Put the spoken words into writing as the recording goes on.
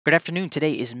Good afternoon.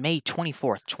 Today is May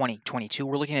 24th, 2022.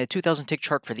 We're looking at a 2000 tick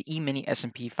chart for the E-mini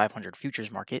S&P 500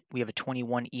 futures market. We have a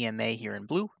 21 EMA here in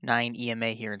blue, 9 EMA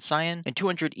here in cyan, and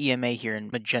 200 EMA here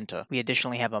in magenta. We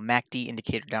additionally have a MACD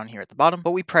indicator down here at the bottom,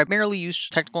 but we primarily use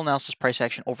technical analysis, price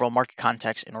action, overall market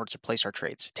context in order to place our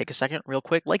trades. Take a second real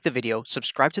quick, like the video,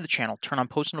 subscribe to the channel, turn on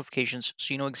post notifications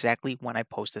so you know exactly when I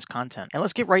post this content. And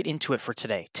let's get right into it for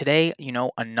today. Today,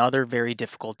 another very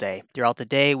difficult day. Throughout the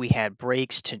day, we had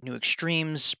breaks to new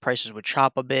extremes. Prices would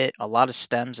chop a bit, a lot of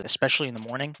stems, especially in the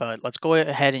morning. But let's go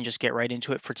ahead and just get right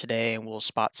into it for today, and we'll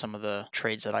spot some of the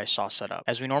trades that I saw set up.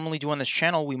 As we normally do on this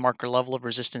channel, we mark our level of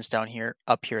resistance down here,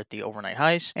 up here at the overnight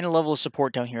highs, and a level of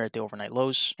support down here at the overnight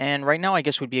lows. And right now, I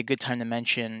guess would be a good time to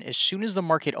mention, as soon as the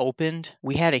market opened,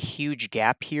 we had a huge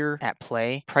gap here at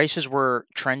play. Prices were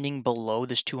trending below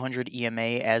this 200 EMA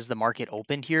as the market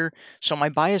opened here. So my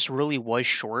bias really was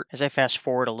short. As I fast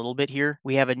forward a little bit here,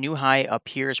 we have a new high up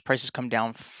here as prices come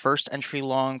down first entry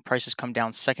long, prices come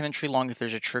down second entry long if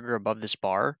there's a trigger above this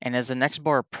bar. And as the next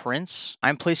bar prints,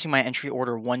 I'm placing my entry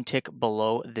order one tick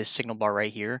below this signal bar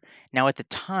right here. Now at the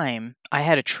time, I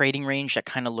had a trading range that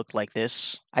kind of looked like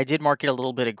this. I did mark it a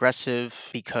little bit aggressive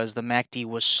because the MACD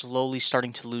was slowly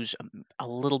starting to lose a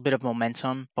little bit of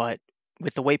momentum, but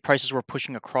with the way prices were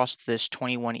pushing across this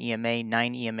 21 EMA,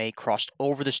 9 EMA crossed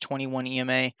over this 21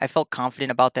 EMA, I felt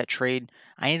confident about that trade.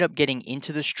 I ended up getting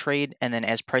into this trade, and then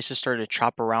as prices started to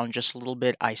chop around just a little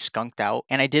bit, I skunked out.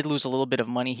 And I did lose a little bit of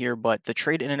money here, but the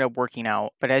trade ended up working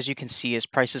out. But as you can see, as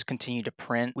prices continue to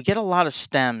print, we get a lot of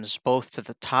stems both to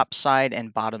the top side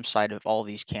and bottom side of all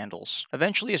these candles.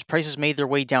 Eventually, as prices made their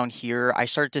way down here, I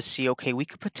started to see, okay, we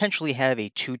could potentially have a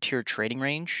two-tier trading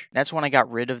range. That's when I got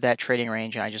rid of that trading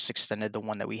range and I just extended the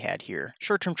one that we had here.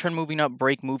 Short-term trend moving up,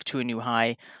 break, move to a new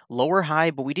high, lower high,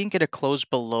 but we didn't get a close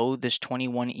below this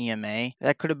 21 EMA.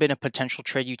 That could have been a potential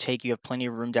trade you take. You have plenty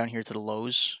of room down here to the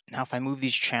lows. Now, if I move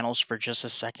these channels for just a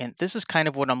second, this is kind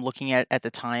of what I'm looking at the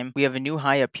time. We have a new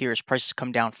high up here as prices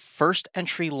come down. First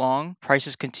entry long,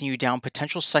 prices continue down.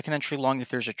 Potential second entry long if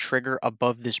there's a trigger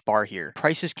above this bar here.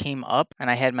 Prices came up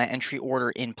and I had my entry order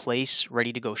in place,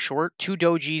 ready to go short. Two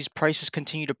dojis, prices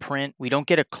continue to print. We don't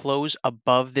get a close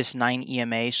above this 9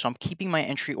 EMA, so I'm keeping my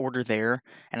entry order there.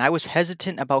 And I was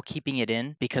hesitant about keeping it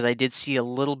in because I did see a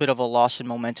little bit of a loss in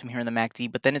momentum here in the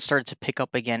MACD, but then it started to pick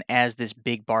up again as this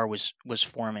big bar was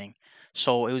forming.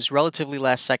 So it was relatively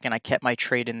last second. I kept my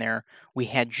trade in there. We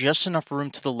had just enough room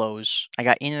to the lows. I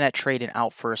got into that trade and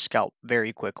out for a scalp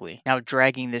very quickly. Now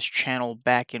dragging this channel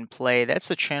back in play, that's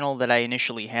the channel that I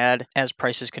initially had as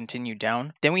prices continued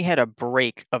down. Then we had a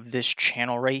break of this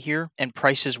channel right here and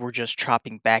prices were just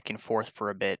chopping back and forth for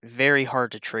a bit. Very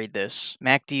hard to trade this.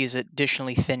 MACD is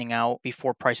additionally thinning out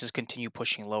before prices continue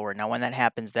pushing lower. Now when that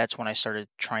happens, that's when I started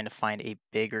trying to find a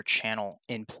bigger channel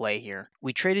in play here.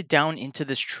 We traded down into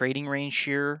this trading range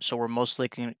here, so we're most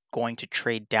likely going to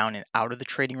trade down and out of the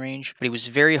trading range, but it was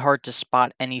very hard to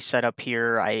spot any setup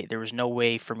here. There was no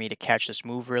way for me to catch this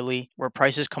move really. Where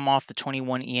prices come off the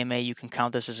 21 EMA, you can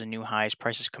count this as a new high. As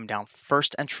prices come down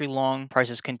first entry long,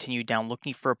 prices continue down,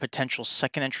 looking for a potential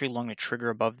second entry long to trigger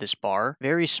above this bar.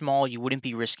 Very small, you wouldn't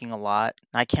be risking a lot.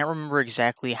 I can't remember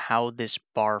exactly how this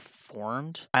bar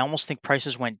formed. I almost think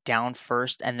prices went down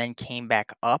first and then came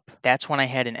back up. That's when I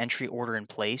had an entry order in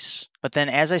place. But then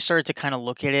as I started to kind of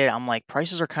look at it, I'm like,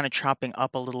 prices are kind of chopping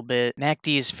up a little bit.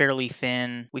 MACD is fairly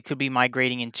thin. We could be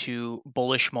migrating into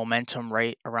bullish momentum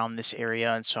right around this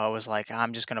area. And so I was like,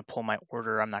 I'm just going to pull my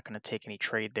order. I'm not going to take any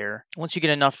trade there. Once you get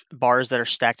enough bars that are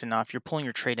stacked enough, you're pulling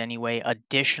your trade anyway.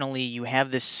 Additionally, you have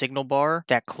this signal bar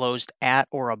that closed at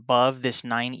or above this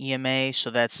 9 EMA. So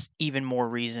that's even more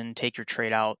reason to take your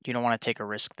trade out. You don't want to take a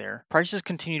risk there. Prices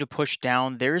continue to push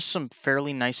down. There is some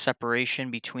fairly nice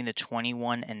separation between the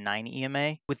 21 and 9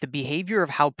 EMA. With the behavior of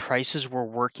how prices were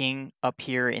working up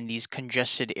here in these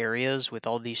congested areas with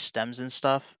all these stems and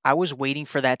stuff, I was waiting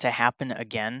for that to happen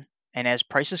again. And as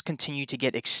prices continue to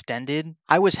get extended,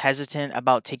 I was hesitant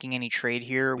about taking any trade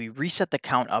here. We reset the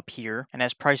count up here, and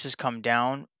as prices come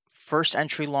down, first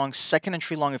entry long, second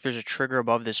entry long if there's a trigger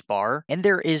above this bar. And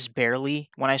there is barely.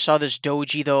 When I saw this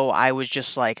doji though, I was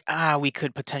just like, we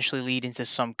could potentially lead into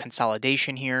some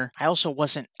consolidation here. I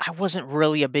wasn't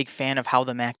really a big fan of how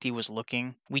the MACD was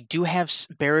looking. We do have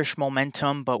bearish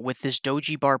momentum, but with this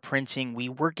doji bar printing, we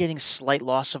were getting slight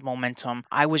loss of momentum.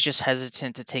 I was just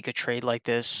hesitant to take a trade like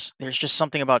this. There's just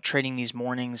something about trading these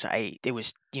mornings.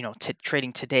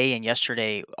 Trading today and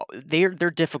yesterday,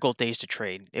 they're difficult days to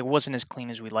trade. It wasn't as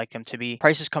clean as we'd like them to be.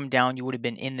 Prices come down, you would have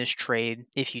been in this trade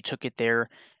if you took it there.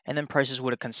 and then prices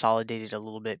would have consolidated a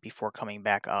little bit before coming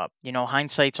back up. You know,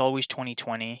 hindsight's always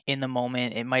 2020. In the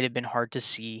moment, it might have been hard to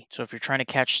see. So if you're trying to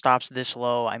catch stops this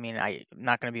low, I mean, I'm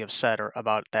not going to be upset or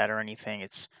about that or anything.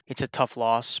 It's a tough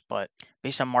loss, but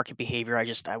based on market behavior, I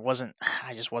just wasn't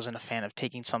a fan of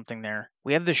taking something there.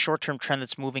 We have this short-term trend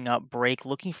that's moving up, break,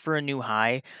 looking for a new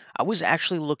high. I was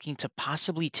actually looking to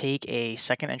possibly take a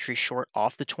second entry short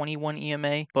off the 21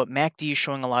 EMA, but MACD is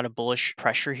showing a lot of bullish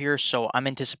pressure here, so I'm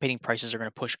anticipating prices are going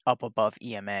to push up above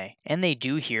EMA. And they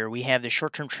do here. We have the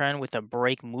short-term trend with a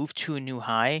break move to a new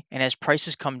high, and as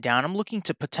prices come down, I'm looking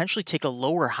to potentially take a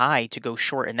lower high to go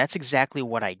short, and that's exactly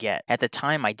what I get. At the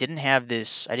time, I didn't have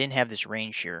this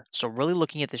range here. So really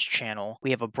looking at this channel,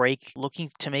 we have a break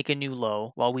looking to make a new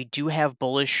low. While we do have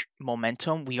bullish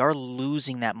momentum, we are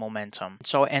losing that momentum.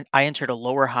 So and I entered a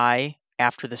lower high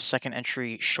after the second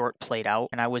entry short played out,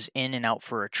 and I was in and out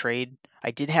for a trade. I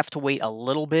did have to wait a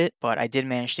little bit, but I did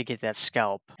manage to get that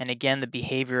scalp. And again, the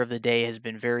behavior of the day has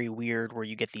been very weird where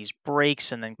you get these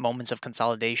breaks and then moments of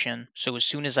consolidation. So as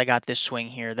soon as I got this swing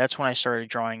here, that's when I started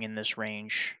drawing in this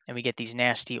range. And we get these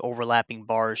nasty overlapping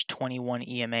bars, 21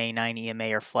 EMA, 9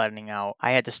 EMA are flattening out.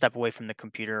 I had to step away from the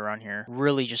computer around here.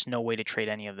 Really just no way to trade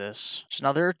any of this. So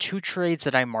now there are two trades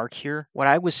that I mark here. What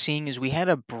I was seeing is we had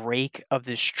a break of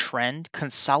this trend,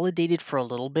 consolidated for a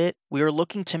little bit. We were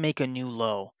looking to make a new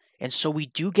low. And so we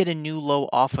do get a new low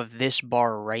off of this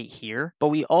bar right here, but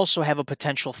we also have a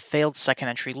potential failed second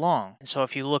entry long. And so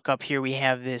if you look up here, we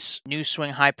have this new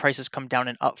swing high, prices come down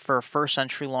and up for a first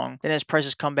entry long. Then as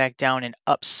prices come back down and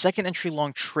up, second entry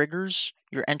long triggers.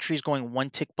 Your entry is going one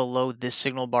tick below this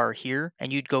signal bar here,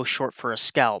 and you'd go short for a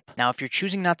scalp. Now, if you're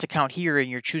choosing not to count here and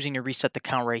you're choosing to reset the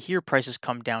count right here, prices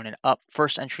come down and up.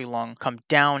 First entry long come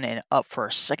down and up for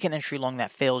a second entry long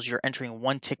that fails. You're entering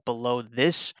one tick below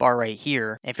this bar right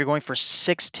here. And if you're going for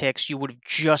 6 ticks, you would have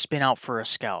just been out for a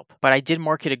scalp. But I did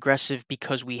mark it aggressive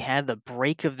because we had the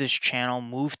break of this channel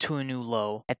move to a new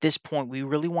low. At this point, we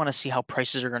really want to see how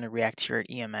prices are going to react here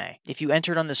at EMA. If you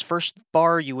entered on this first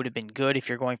bar, you would have been good if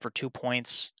you're going for 2 points.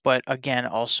 But again,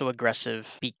 also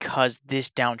aggressive because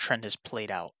this downtrend has played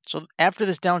out. So after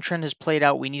this downtrend has played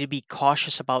out, we need to be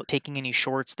cautious about taking any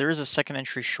shorts. There is a second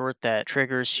entry short that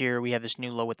triggers here. We have this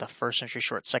new low with the first entry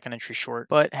short, second entry short,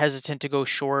 but hesitant to go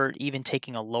short, even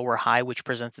taking a lower high, which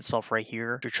presents itself right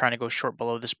here. If you're trying to go short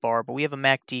below this bar, but we have a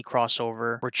MACD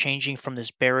crossover. We're changing from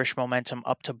this bearish momentum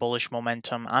up to bullish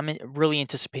momentum. I'm really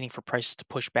anticipating for prices to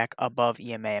push back above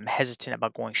EMA. I'm hesitant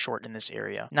about going short in this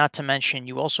area. Not to mention,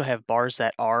 you also have bars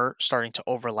that are starting to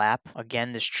overlap.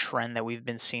 Again, this trend that we've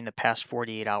been seeing the past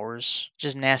 48 hours.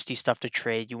 Just nasty stuff to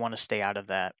trade. You want to stay out of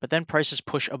that. But then prices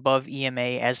push above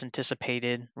EMA as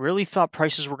anticipated. Really thought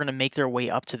prices were going to make their way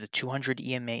up to the 200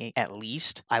 EMA at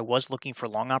least. I was looking for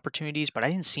long opportunities, but I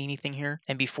didn't see anything here.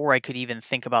 And before I could even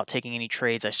think about taking any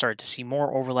trades, I started to see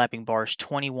more overlapping bars.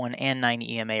 21 and 9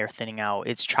 EMA are thinning out.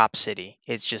 It's chop city.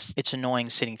 It's annoying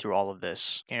sitting through all of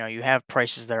this. You know, you have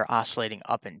prices that are oscillating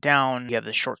up and down. You have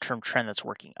the short-term trend that's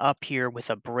working up here with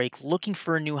a break, looking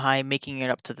for a new high, making it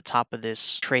up to the top of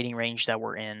this trading range that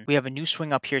we're in. We have a new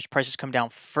swing up here as prices come down.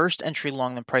 First entry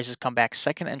long, then prices come back.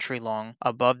 Second entry long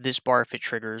above this bar if it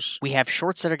triggers. We have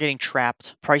shorts that are getting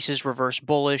trapped. Prices reverse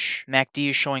bullish. MACD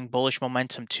is showing bullish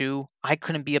momentum too. I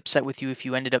couldn't be upset with you if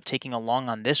you ended up taking a long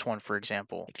on this one, for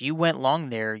example. If you went long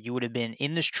there, you would have been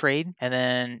in this trade and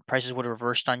then prices would have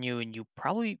reversed on you and you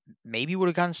probably maybe would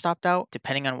have gotten stopped out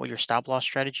depending on what your stop loss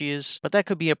strategy is. But that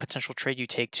could be a potential trade you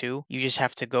take too. You just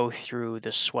have to go through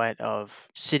the sweat of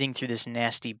sitting through this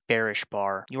nasty bearish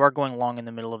bar. You are going long in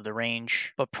the middle of the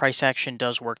range, but price action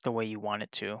does work the way you want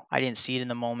it to. I didn't see it in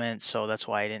the moment, so that's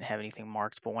why I didn't have anything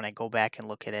marked. But when I go back and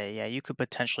look at it, yeah, you could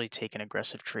potentially take an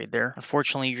aggressive trade there.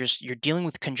 Unfortunately, you're dealing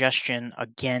with congestion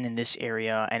again in this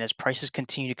area, and as prices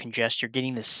continue to congest, you're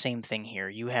getting the same thing here.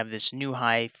 You have this new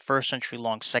high, first entry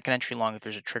long, second entry long if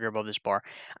there's a trigger above this bar.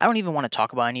 I don't even want to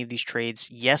talk about any of these trades.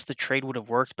 Yes, the trade would have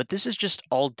worked, but this is just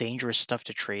all dangerous stuff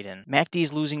to trade in. MACD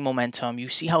is losing momentum. You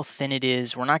see how thin it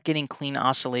is. We're not getting clean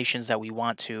oscillations that we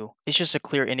want to. It's just a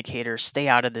clear indicator. Stay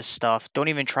out of this stuff. Don't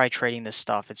even try trading this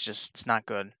stuff. It's not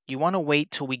good. You want to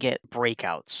wait till we get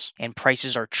breakouts and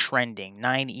prices are trending.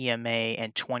 9 EMA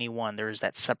and 21. There is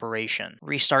that separation.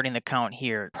 Restarting the count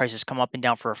here. Prices come up and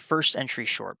down for a first entry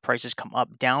short. Prices come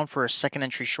up, down for a second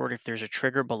entry short if there's a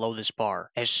trigger below this bar.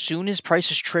 As soon as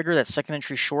prices trigger that second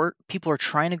entry short, people are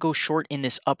trying to go short in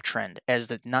this uptrend as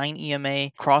the 9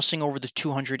 EMA crossing over the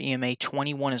 200 EMA.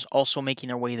 21 is also making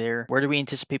their way there. Where do we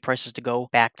anticipate prices to go?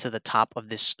 Back to the top of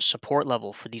this support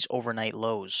level for these overnight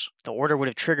lows. The order would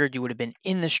have triggered. You would have been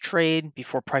in this trade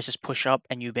before prices push up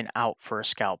and you've been out for a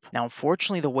scalp. Now,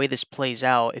 unfortunately, the way this plays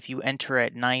out, if you enter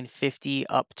at 950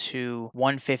 up to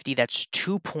 150, that's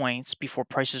 2 points before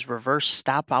prices reverse,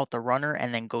 stop out the runner,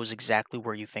 and then goes exactly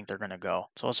where you think they're going to go.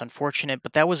 So it's unfortunate,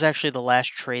 but that was actually the last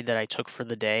trade that I took for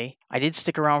the day. I did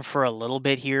stick around for a little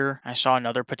bit here. I saw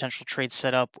another potential trade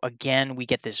set up. Again, we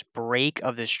get this break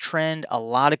of this trend, a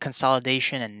lot of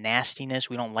consolidation and nastiness.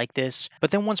 We don't like this.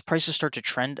 But then once prices start to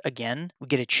trend again, we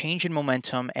get a change in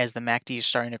momentum as the MACD is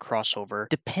starting to cross over.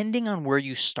 Depending on where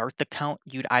you start the count,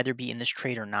 you'd either be in this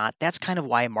trade or not. That's kind of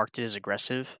why I marked it as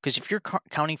aggressive, because if you're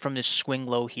counting from this swing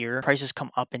low here, prices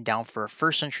come up and down for a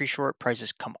first entry short,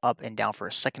 prices come up and down for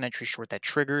a second entry short, that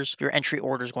triggers your entry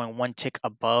orders going one tick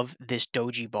above this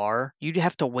doji bar. You'd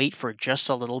have to wait for just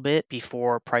a little bit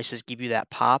before prices give you that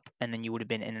pop, and then you would have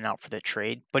been in and out for the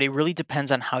trade. But it really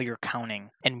depends on how you're counting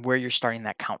and where you're starting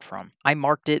that count from. I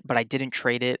marked it, but I didn't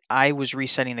trade it. I was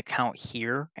resetting the count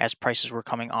here as prices were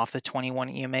coming off the 21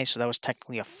 EMA, so that was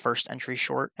technically a first entry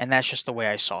short, and that's just the way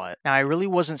I saw it. Now, I really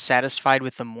wasn't satisfied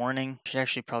with the morning. I should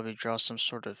actually probably draw some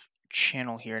sort of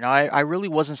channel here. Now, I really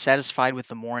wasn't satisfied with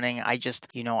the morning. I just,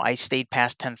 I stayed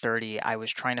past 10:30. I was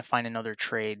trying to find another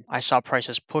trade. I saw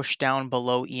prices push down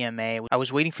below EMA. I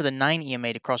was waiting for the 9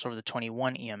 EMA to cross over the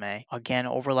 21 EMA. Again,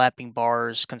 overlapping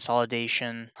bars,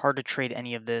 consolidation, hard to trade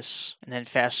any of this. And then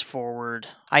fast forward,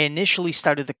 I initially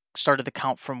started the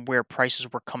count from where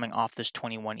prices were coming off this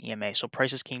 21 EMA. So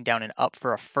prices came down and up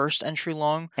for a first entry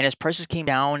long. And as prices came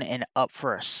down and up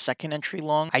for a second entry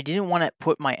long, I didn't want to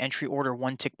put my entry order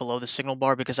one tick below the signal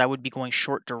bar because I would be going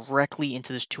short directly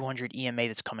into this 200 EMA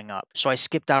that's coming up. So I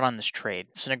skipped out on this trade.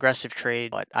 It's an aggressive trade,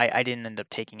 but I didn't end up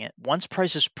taking it. Once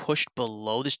prices pushed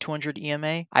below this 200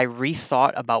 EMA, I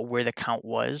rethought about where the count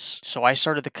was. So I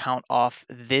started the count off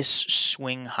this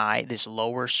swing high, this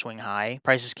lower swing high.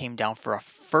 Prices came down for a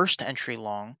first entry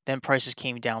long, then prices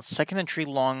came down second entry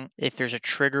long if there's a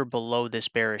trigger below this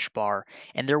bearish bar,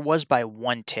 and there was by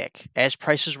one tick. As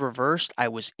prices reversed, I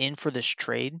was in for this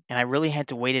trade, and I really had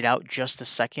to wait it out just a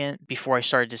second before I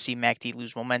started to see MACD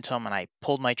lose momentum, and I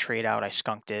pulled my trade out. I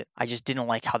skunked it. I just didn't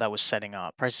like how that was setting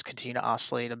up. Prices continue to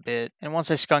oscillate a bit, and once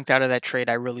I skunked out of that trade,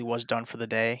 I really was done for the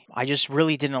day. I just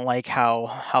really didn't like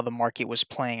how the market was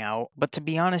playing out. But to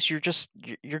be honest,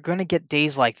 you're gonna get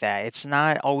days like that. It's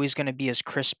not always gonna be as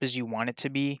crisp as you want it to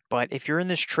be, but if you're in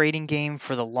this trading game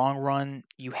for the long run,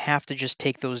 you have to just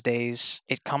take those days.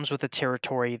 It comes with the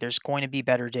territory. There's going to be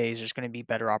better days. There's going to be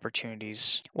better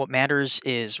opportunities. What matters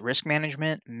is risk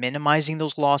management, minimizing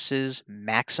those losses,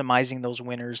 maximizing those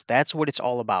winners. That's what it's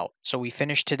all about. So we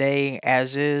finished today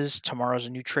as is. Tomorrow's a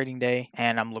new trading day,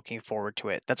 and I'm looking forward to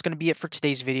it. That's going to be it for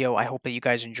today's video. I hope that you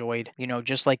guys enjoyed.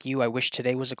 Just like you, I wish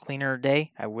today was a cleaner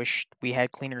day. I wish we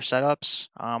had cleaner setups,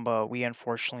 but we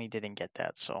unfortunately didn't get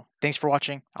that. So thanks for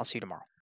watching. I'll see you tomorrow.